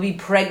people will be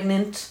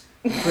pregnant.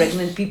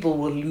 Pregnant people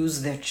will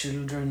lose their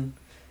children.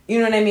 You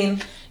know what I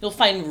mean? You'll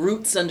find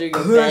roots under your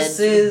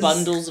Curses, bed,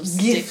 bundles of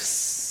gifts,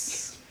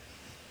 sticks.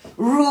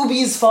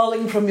 Rubies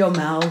falling from your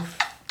mouth.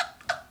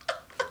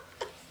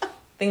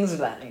 Things of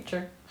that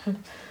nature.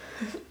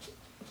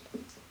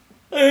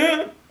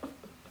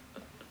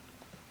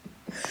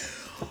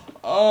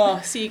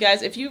 Oh, see,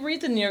 guys, if you read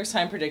the New York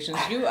Times predictions,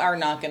 you are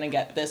not going to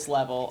get this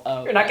level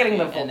of You're not getting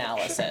the full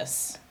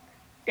analysis.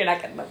 You're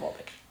not getting the full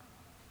picture.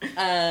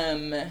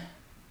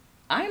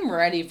 I'm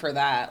ready for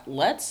that.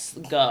 Let's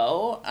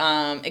go.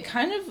 It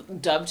kind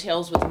of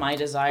dovetails with my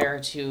desire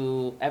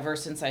to, ever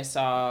since I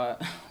saw,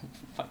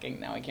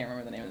 now I can't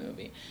remember the name of the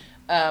movie,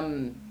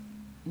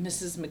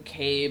 Mrs.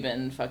 McCabe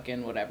and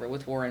fucking whatever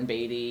with Warren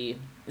Beatty.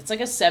 It's like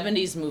a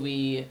 70s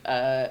movie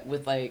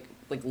with like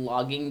like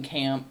logging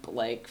camp,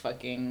 like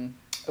fucking,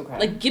 Okay.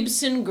 like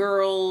Gibson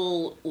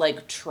girl,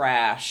 like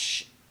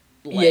trash,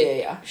 like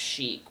Yeah.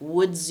 chic,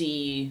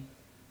 woodsy,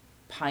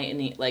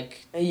 piney,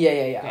 like.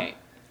 Yeah. Okay,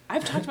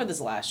 I've talked about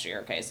this last year.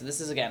 Okay, so this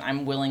is again,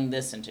 I'm willing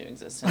this into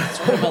existence. It's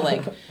sort of a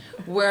like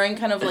wearing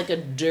kind of like a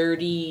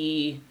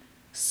dirty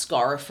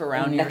scarf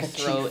around your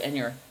throat and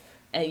your.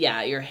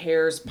 Your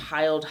hair's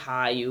piled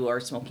high. You are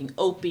smoking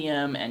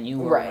opium, and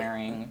you are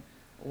wearing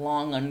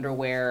long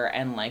underwear,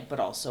 and like, but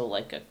also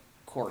like a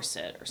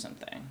corset or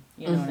something.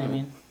 You know what I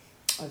mean?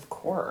 Of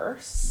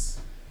course.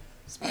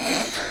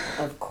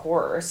 Of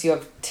course. You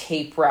have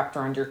tape wrapped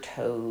around your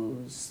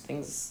toes.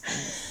 Things.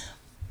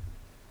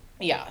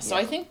 Yeah. So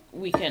I think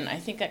I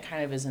think that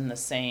kind of is in the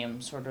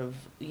same sort of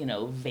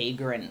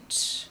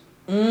vagrant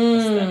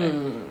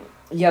aesthetic.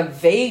 Yeah,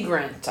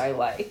 vagrant I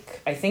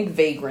like. I think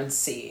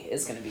vagrancy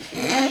is going to be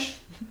huge. I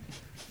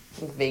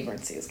think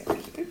vagrancy is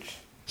going to be huge.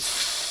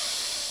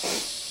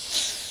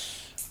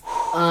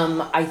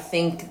 I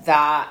think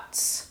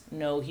that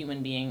no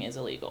human being is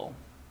illegal.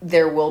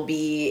 There will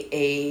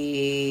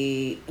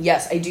be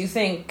yes, I do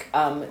think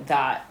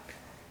that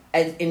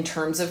in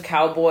terms of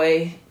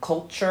cowboy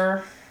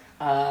culture,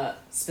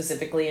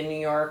 specifically in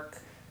New York,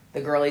 the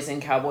girlies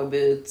in cowboy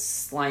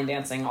boots, line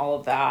dancing, all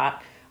of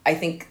that, I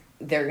think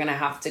they're going to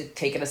have to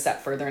take it a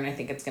step further, and I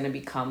think it's going to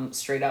become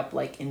straight up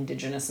like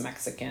indigenous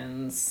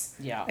Mexicans.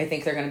 Yeah. I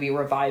think they're going to be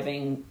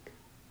reviving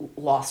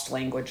lost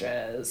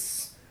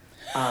languages.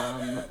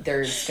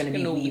 There's going to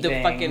be weaving.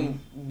 The fucking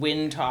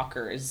wind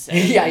talkers.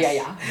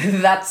 Yeah.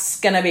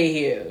 That's going to be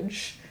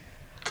huge.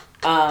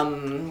 Braids.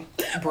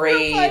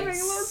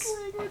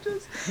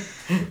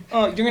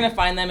 You're going to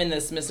find them in the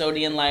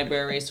Smithsonian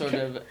Library, sort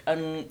of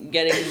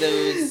getting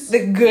those.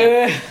 The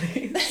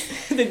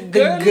girlies. The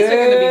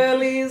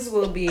girlies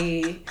will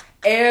be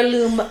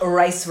heirloom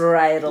rice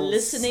varietals.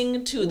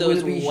 Listening to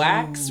those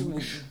wax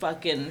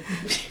fucking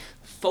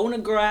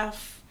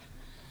phonograph.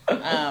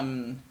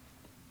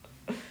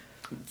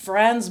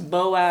 Franz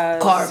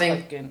Boas.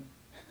 Carving. Fucking,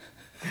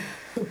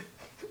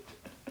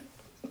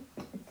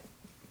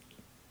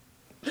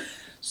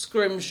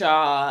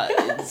 Scrimshaw.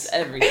 It's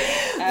everything.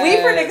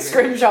 We predict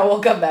Scrimshaw will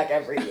come back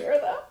every year,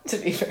 though, to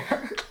be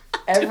fair.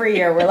 Every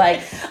year we're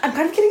like, I'm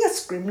kind of getting a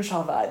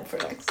Scrimshaw vibe for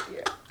next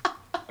year.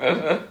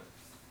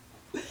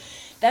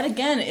 That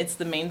again, it's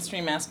the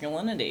mainstream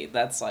masculinity.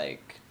 That's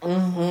like,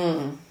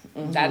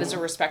 that is a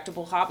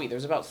respectable hobby.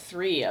 There's about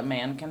 3 a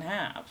man can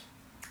have.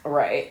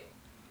 Right.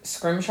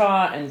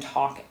 Scrimshaw and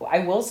talk. I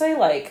will say,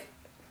 like,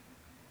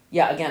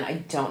 yeah, again, I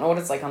don't know what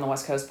it's like on the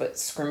West Coast, but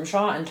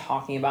Scrimshaw and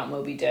talking about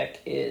Moby Dick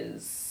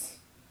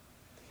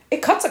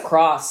it cuts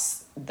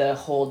across the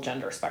whole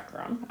gender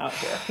spectrum out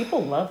here.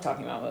 People love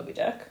talking about Moby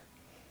Dick.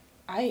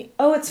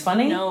 Oh, it's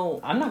funny?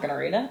 No. I'm not going to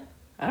read it.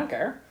 I don't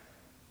care.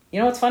 You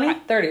know what's funny?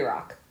 30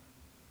 Rock.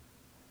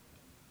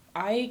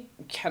 I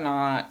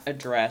cannot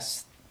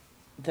address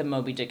the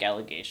Moby Dick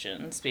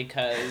allegations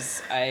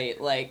because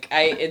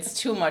it's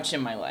too much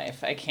in my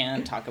life. I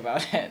can't talk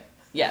about it.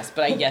 Yes,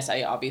 but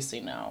I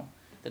obviously know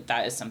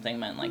that is something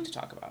men like to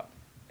talk about.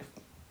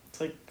 It's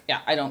like,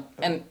 yeah, I don't,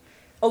 and,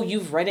 oh,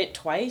 you've read it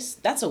twice?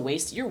 That's a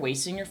waste. You're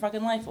wasting your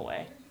fucking life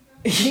away.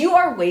 You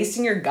are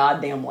wasting your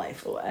goddamn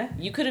life away.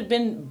 You could have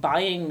been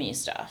buying me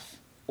stuff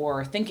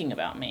or thinking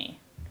about me.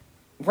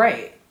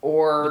 Right.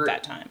 Or at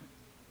that time.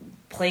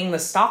 Playing the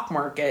stock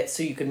market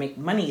so you could make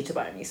money to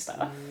buy me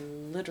stuff.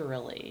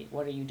 Literally.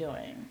 What are you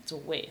doing? It's a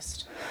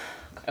waste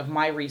of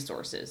my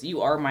resources.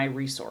 You are my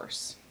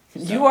resource. So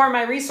you are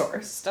my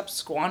resource. Stop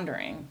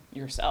squandering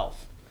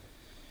yourself.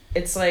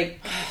 It's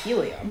like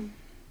helium.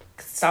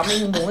 Stop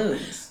making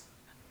balloons.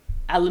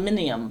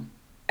 Aluminium.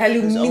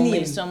 There's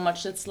only so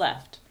much that's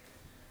left.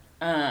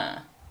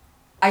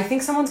 I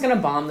think someone's gonna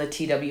bomb the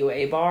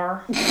TWA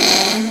bar.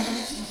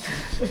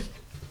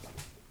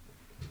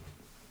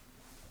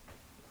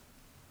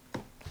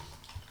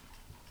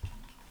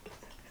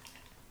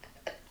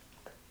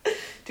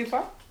 Too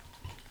far?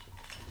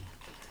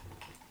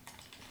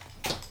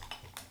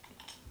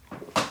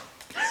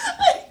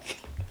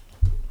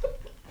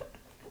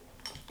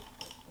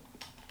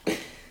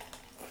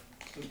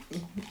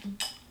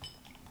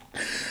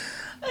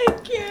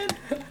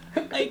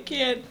 I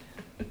can't.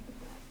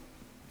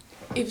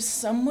 If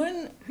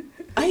someone,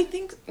 I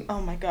think,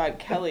 oh my God,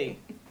 Kelly,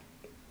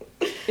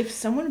 if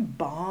someone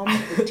bombed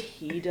the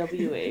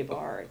TWA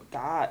bar,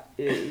 that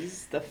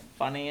is the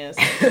funniest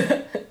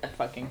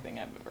fucking thing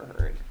I've ever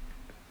heard.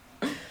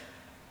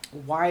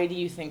 Why do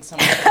you think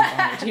someone would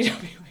bomb the TWA?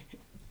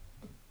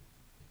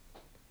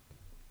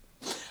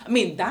 I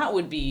mean, that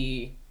would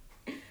be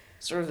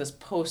sort of this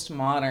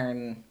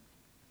postmodern.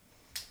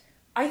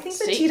 I think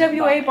the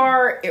TWA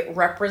bar, it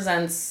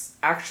represents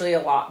actually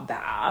a lot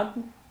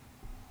bad.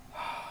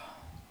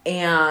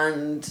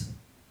 And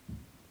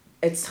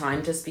it's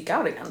time to speak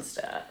out against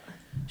it.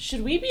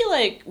 Should we be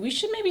like, we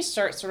should maybe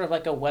start sort of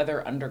like a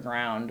Weather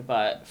Underground,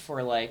 but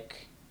for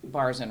like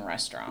bars and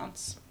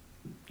restaurants.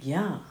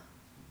 Yeah.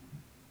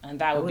 And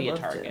that would be a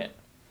target.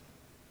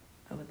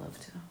 I would love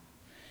to.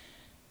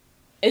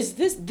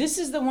 This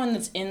is the one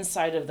that's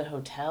inside of the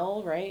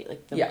hotel, right?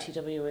 Like the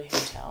TWA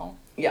hotel?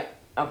 Yeah,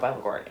 out by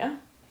LaGuardia.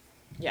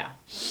 Yeah.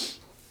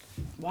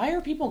 Why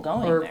are people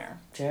going there?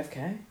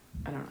 JFK?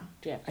 I don't know.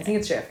 JFK. I think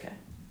it's JFK.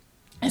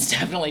 It's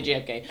definitely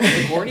JFK.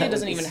 LaGuardia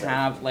doesn't even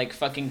have, like,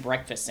 fucking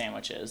breakfast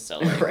sandwiches, so,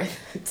 like... Right.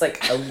 It's,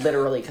 like,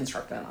 literally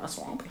constructed in a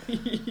swamp.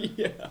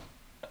 Yeah.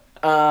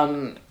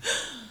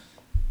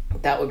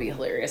 That would be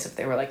hilarious if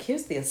they were like,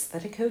 here's the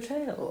aesthetic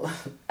hotel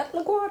at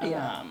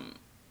LaGuardia.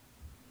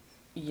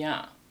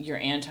 Yeah. Your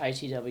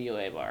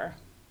anti-TWA bar.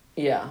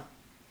 Yeah.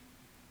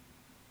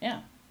 Yeah.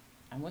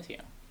 I'm with you.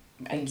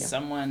 Thank you.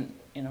 Someone,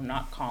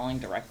 not calling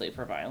directly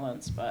for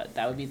violence, but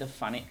that would be the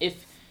funny...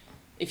 If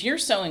you're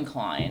so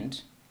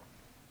inclined...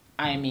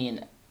 I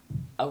mean,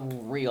 a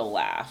real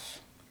laugh.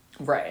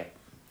 Right.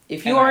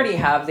 If you already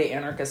have the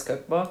anarchist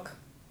cookbook.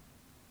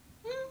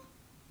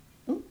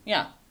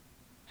 Yeah.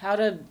 How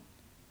to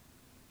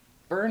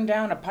burn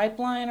down a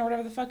pipeline or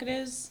whatever the fuck it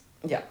is.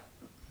 Yeah.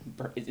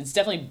 It's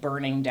definitely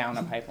burning down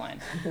a pipeline.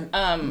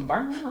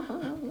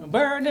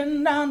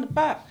 Burning down the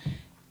pipe.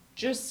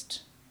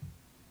 Just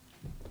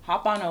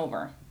hop on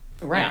over.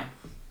 Right. Yeah.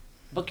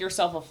 Book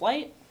yourself a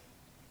flight.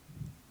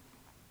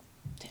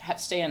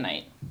 Stay a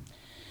night.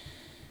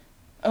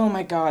 Oh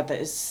my god,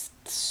 that is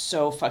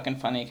so fucking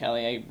funny,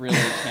 Kelly. I really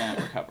can't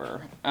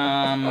recover.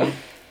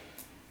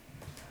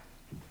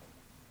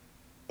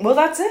 Well,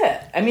 that's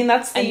it. I mean,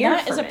 that's the year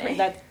for me.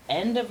 That's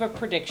end of a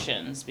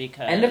predictions,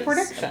 because... End of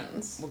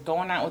predictions. We're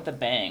going out with a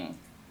bang.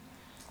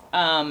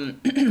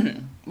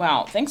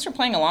 Wow, thanks for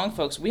playing along,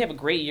 folks. We have a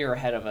great year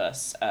ahead of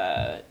us.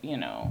 The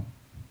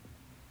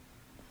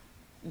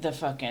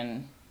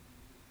fucking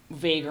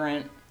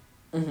vagrant,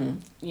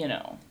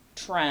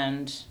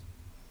 trend...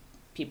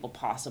 people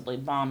possibly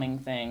bombing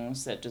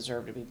things that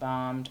deserve to be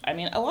bombed. I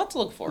mean, a lot to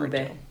look forward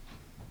to.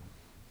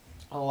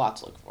 A lot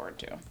to look forward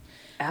to.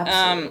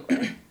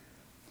 Absolutely.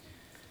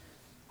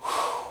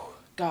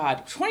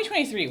 God,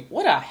 2023,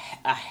 what a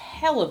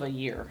hell of a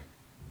year.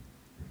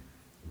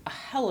 A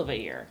hell of a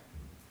year.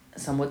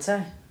 Some would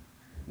say.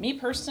 Me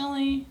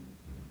personally,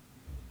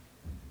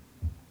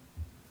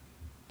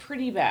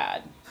 pretty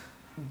bad.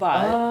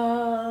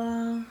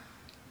 But...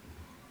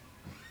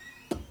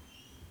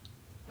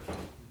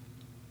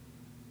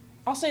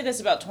 I'll say this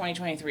about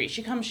 2023.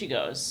 She comes, she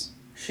goes.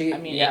 Truly,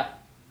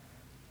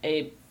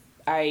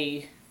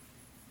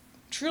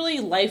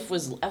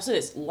 I'll say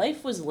this,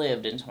 life was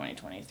lived in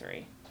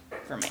 2023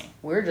 for me.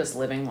 We're just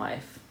living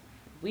life.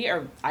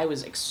 I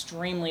was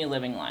extremely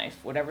living life,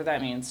 whatever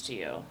that means to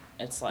you.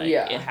 It's like,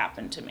 it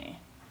happened to me.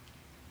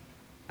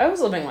 I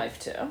was living life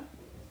too.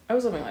 It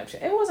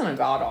wasn't a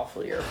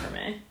god-awful year for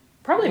me.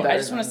 Probably better. I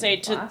just want to say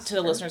to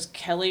the listeners,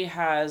 Kelly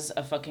has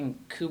a fucking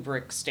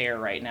Kubrick stare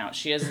right now.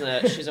 She's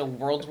a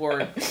World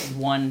War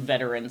I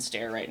veteran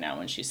stare right now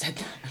when she said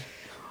that.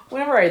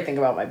 Whenever I think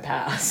about my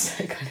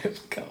past, I kind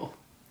of go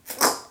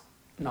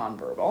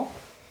nonverbal.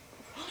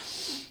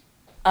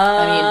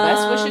 I mean,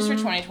 best wishes for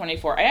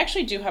 2024. I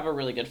actually do have a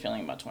really good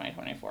feeling about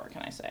 2024,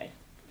 can I say?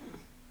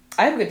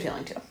 I have a good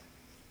feeling too.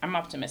 I'm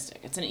optimistic.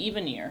 It's an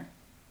even year.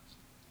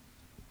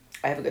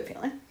 I have a good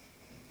feeling.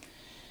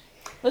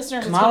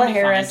 Listeners, Kamala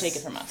Harris fine. Take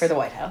it from us. for the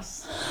White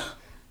House.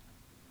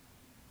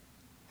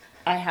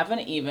 I haven't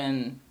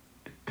even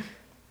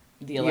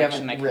the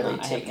election. I really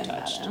haven't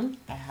that in.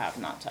 I have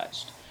not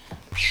touched.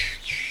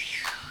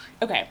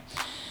 Okay,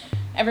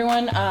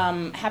 everyone.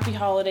 Happy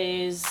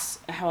holidays.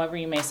 However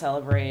you may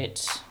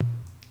celebrate.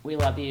 We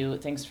love you.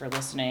 Thanks for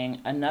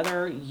listening.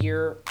 Another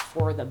year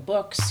for the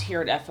books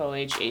here at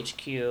FOH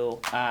HQ.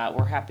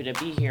 We're happy to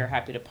be here.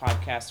 Happy to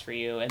podcast for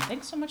you. And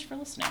thanks so much for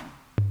listening.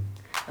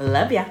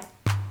 Love ya.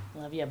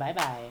 Love ya.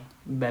 Bye-bye.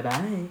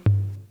 Bye-bye.